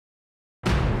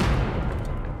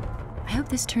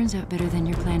this turns out better than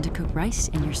your plan to cook rice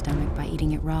in your stomach by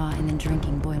eating it raw and then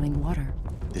drinking boiling water.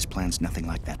 This plan's nothing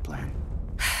like that plan.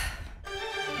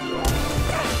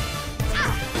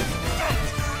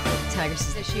 Tigress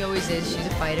says she always is. She's a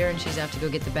fighter, and she's out to go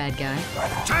get the bad guy.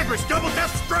 Tigress, double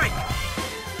death strike!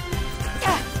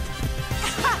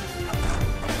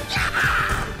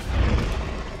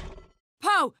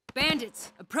 Poe!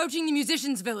 Bandits! Approaching the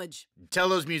musicians' village. Tell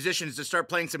those musicians to start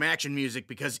playing some action music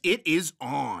because it is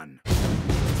on.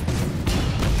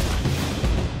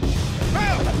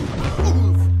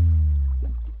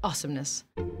 Awesomeness.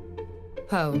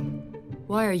 Poe,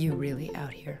 why are you really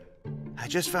out here? I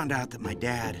just found out that my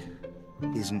dad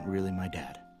isn't really my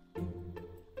dad.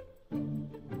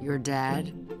 Your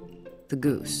dad? The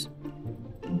goose.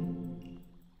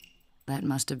 That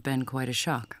must have been quite a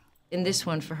shock. In this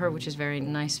one, for her, which is very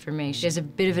nice for me, she has a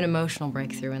bit of an emotional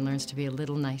breakthrough and learns to be a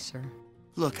little nicer.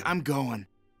 Look, I'm going.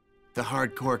 The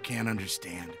hardcore can't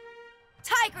understand.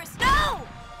 Tigress, no!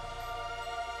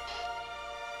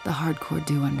 The hardcore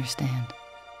do understand.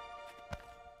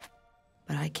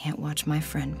 But I can't watch my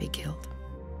friend be killed.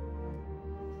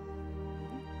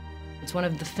 It's one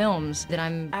of the films that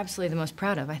I'm absolutely the most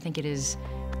proud of. I think it is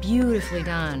beautifully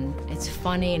done. It's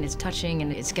funny and it's touching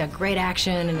and it's got great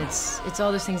action and it's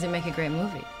all those things that make a great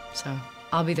movie. So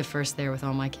I'll be the first there with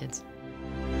all my kids.